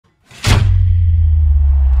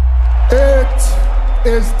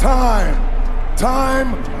is time.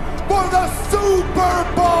 Time for the Super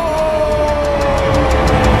Bowl!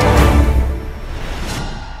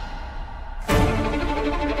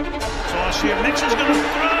 Toss here. Mixon's going to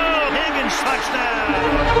throw. Higgins touchdown.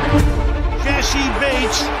 Jesse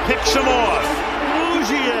Bates picks him off.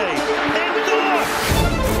 Rougier picked off.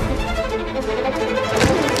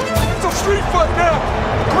 It's a street fight now.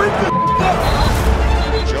 Bring the up.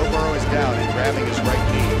 Joe Burrow is down and grabbing his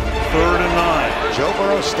right knee. 3rd and 9. Joe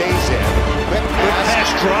Burrow stays in. Quick Pass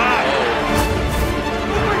drive.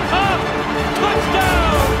 Up.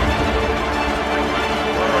 Touchdown.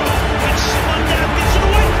 Burrow gets spun down, gets it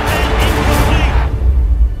away, and incomplete.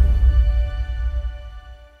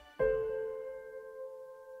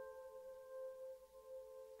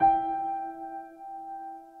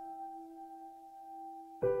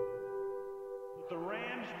 The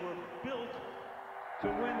Rams were built to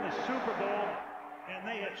win the Super Bowl, and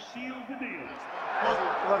they have sealed the deal.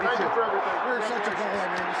 Love you too. For everything. You're such a good man,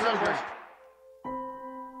 man. You're so good.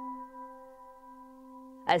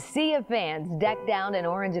 A sea of fans decked down in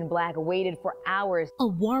orange and black waited for hours. A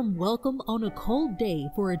warm welcome on a cold day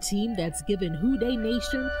for a team that's given Who Dey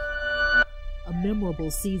Nation a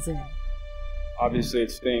memorable season. Obviously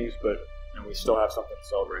it stings, but we still have something to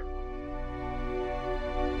celebrate.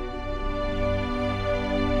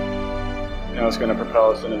 It's going to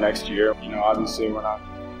propel us into next year. Obviously we're not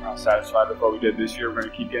satisfied with what we did this year. We're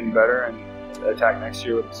going to keep getting better and attack next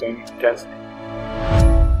year with the same intensity.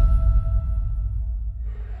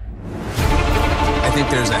 I think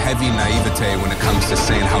there's a heavy naivete when it comes to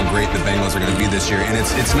saying how great the Bengals are going to be this year, and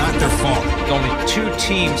it's not their fault. Only 2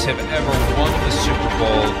 teams have ever won the Super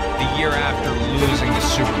Bowl the year after losing the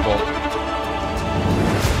Super Bowl.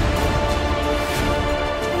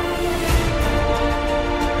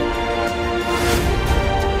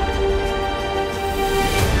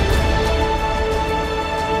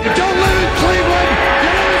 You don't live in Cleveland! You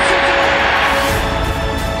live in Cincinnati!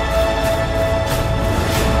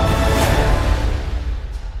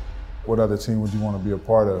 What other team would you want to be a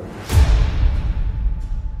part of?